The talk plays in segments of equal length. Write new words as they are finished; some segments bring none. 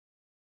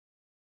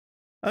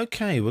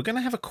Okay, we're going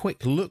to have a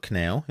quick look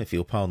now, if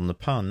you'll pardon the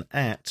pun,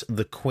 at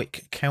the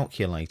quick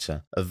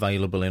calculator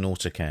available in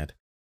AutoCAD.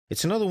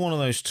 It's another one of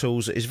those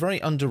tools that is very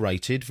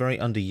underrated, very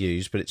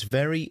underused, but it's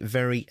very,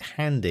 very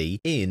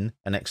handy in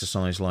an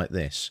exercise like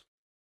this.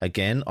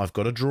 Again, I've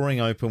got a drawing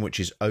open,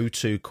 which is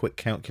O2 Quick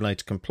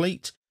Calculator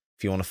Complete.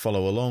 If you want to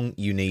follow along,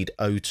 you need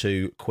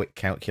O2 Quick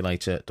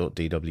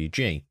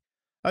Calculator.dwg.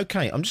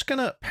 Okay, I'm just going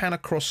to pan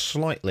across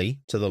slightly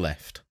to the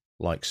left,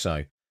 like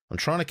so. I'm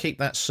trying to keep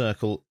that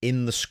circle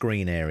in the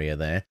screen area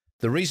there.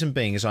 The reason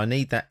being is I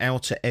need that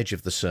outer edge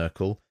of the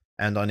circle,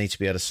 and I need to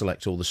be able to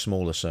select all the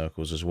smaller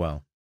circles as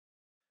well.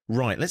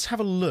 Right, let's have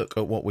a look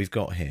at what we've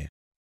got here.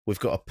 We've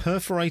got a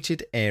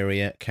perforated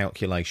area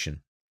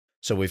calculation.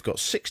 So we've got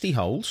 60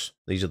 holes.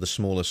 These are the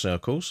smaller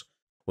circles.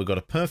 We've got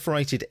a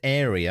perforated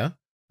area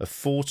of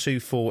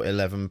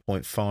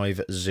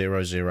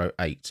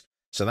 42411.5008.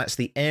 So that's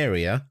the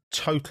area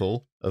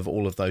total of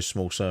all of those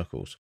small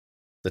circles.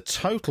 The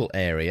total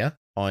area,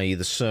 i.e.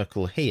 the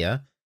circle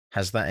here,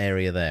 has that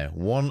area there,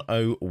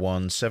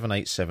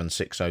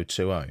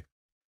 101,787,6020.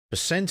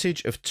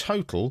 Percentage of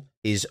total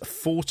is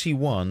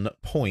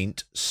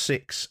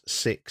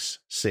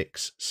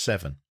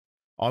 41.6667.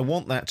 I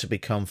want that to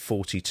become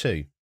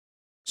 42.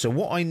 So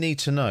what I need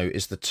to know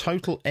is the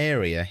total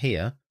area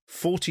here,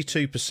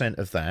 42%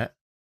 of that,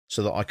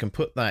 so that I can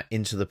put that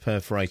into the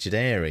perforated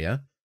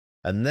area,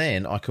 and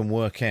then I can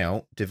work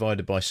out,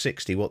 divided by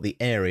 60, what the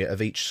area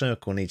of each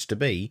circle needs to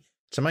be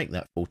to make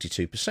that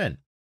 42%.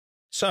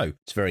 So,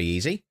 it's very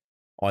easy.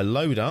 I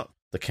load up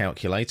the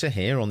calculator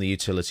here on the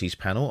Utilities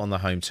panel on the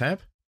Home tab.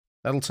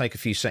 That'll take a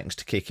few seconds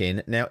to kick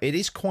in. Now, it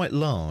is quite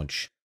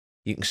large.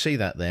 You can see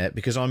that there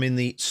because I'm in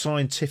the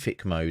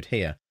scientific mode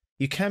here.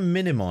 You can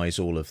minimize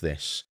all of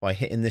this by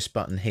hitting this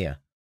button here.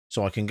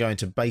 So I can go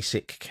into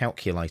basic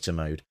calculator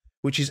mode,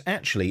 which is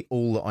actually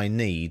all that I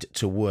need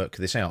to work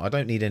this out. I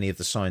don't need any of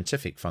the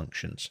scientific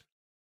functions.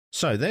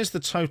 So there's the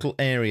total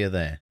area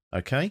there,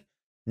 okay?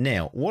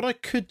 Now, what I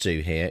could do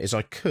here is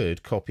I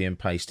could copy and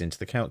paste into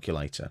the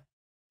calculator.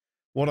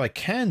 What I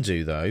can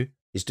do, though,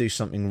 is do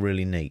something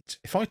really neat.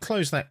 If I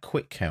close that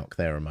quick calc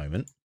there a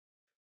moment,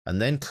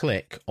 and then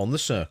click on the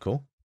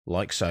circle,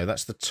 like so,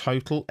 that's the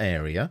total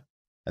area,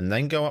 and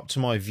then go up to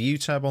my View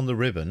tab on the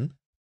ribbon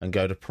and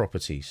go to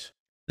Properties.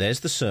 There's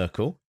the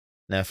circle.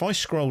 Now, if I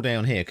scroll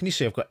down here, can you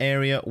see I've got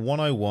area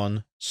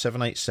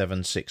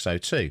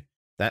 101,787,602.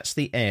 That's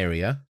the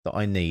area that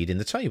I need in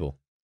the table.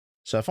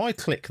 So if I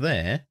click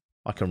there,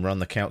 I can run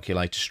the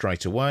calculator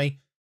straight away.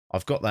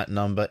 I've got that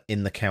number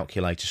in the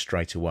calculator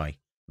straight away.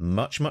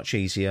 Much, much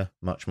easier,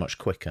 much, much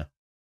quicker.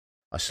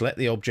 I select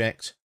the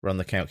object, run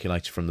the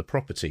calculator from the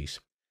properties.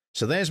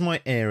 So there's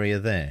my area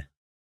there.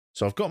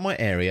 So I've got my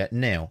area.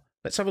 Now,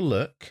 let's have a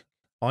look.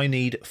 I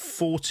need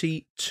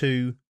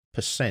 42%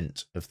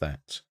 of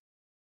that.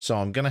 So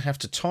I'm going to have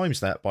to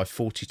times that by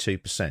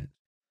 42%.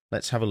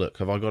 Let's have a look.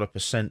 Have I got a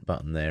percent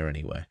button there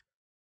anywhere?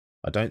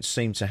 I don't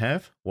seem to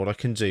have. What I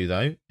can do,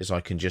 though, is I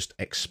can just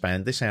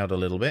expand this out a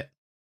little bit.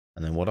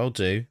 And then what I'll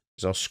do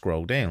is I'll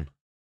scroll down.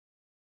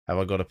 Have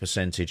I got a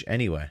percentage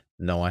anywhere?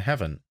 No, I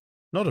haven't.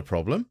 Not a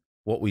problem.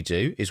 What we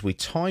do is we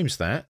times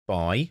that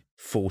by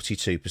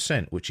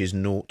 42%, which is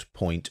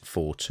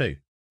 0.42,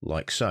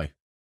 like so.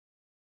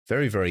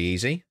 Very, very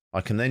easy.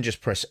 I can then just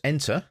press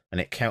enter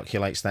and it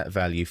calculates that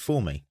value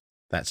for me.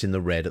 That's in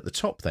the red at the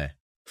top there.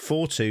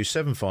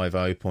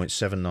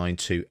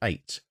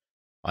 42750.7928.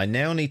 I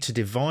now need to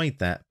divide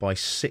that by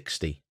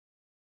 60.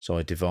 So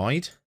I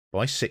divide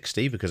by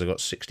 60 because I've got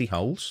 60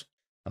 holes,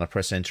 and I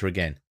press enter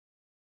again.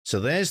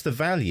 So there's the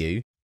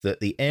value that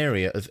the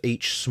area of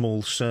each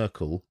small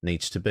circle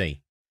needs to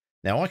be.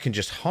 Now I can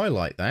just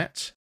highlight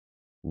that,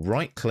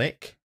 right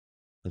click,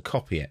 and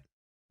copy it,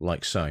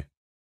 like so.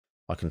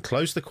 I can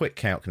close the quick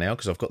calc now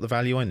because I've got the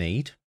value I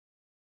need.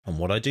 And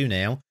what I do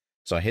now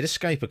is I hit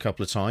escape a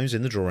couple of times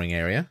in the drawing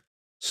area,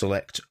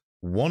 select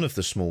one of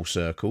the small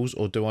circles,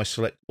 or do I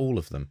select all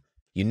of them?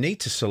 You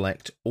need to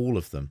select all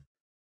of them.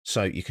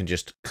 So you can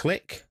just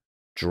click,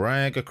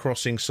 drag a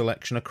crossing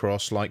selection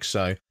across like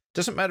so.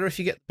 Doesn't matter if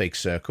you get the big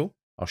circle.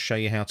 I'll show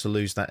you how to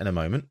lose that in a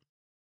moment.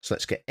 So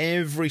let's get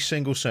every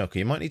single circle.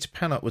 You might need to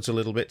pan upwards a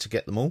little bit to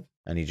get them all,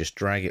 and you just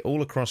drag it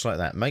all across like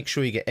that. Make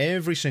sure you get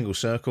every single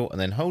circle, and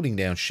then holding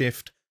down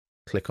Shift,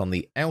 click on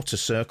the outer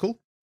circle.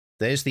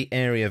 There's the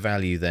area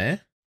value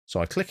there. So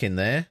I click in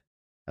there.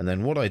 And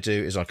then what I do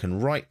is I can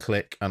right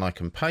click and I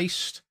can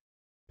paste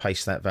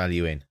that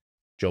value in.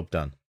 Job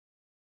done.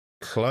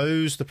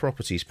 Close the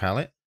properties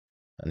palette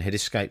and hit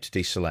escape to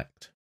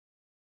deselect.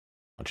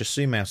 I'll just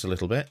zoom out a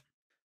little bit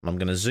and I'm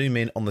going to zoom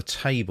in on the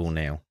table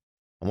now.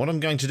 And what I'm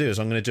going to do is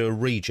I'm going to do a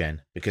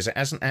regen because it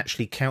hasn't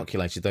actually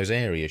calculated those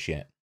areas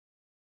yet.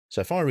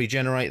 So if I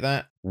regenerate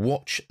that,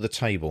 watch the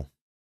table.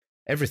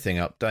 Everything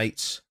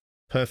updates.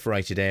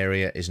 Perforated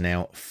area is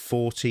now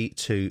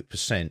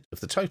 42% of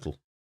the total.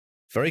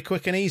 Very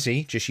quick and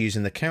easy, just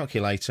using the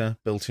calculator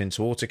built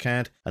into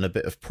AutoCAD and a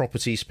bit of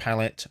properties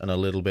palette and a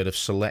little bit of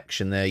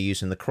selection there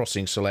using the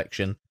crossing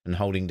selection and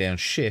holding down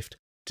Shift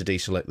to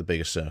deselect the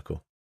bigger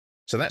circle.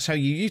 So that's how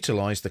you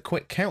utilize the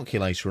quick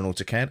calculator in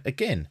AutoCAD,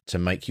 again, to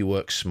make your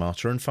work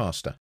smarter and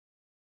faster.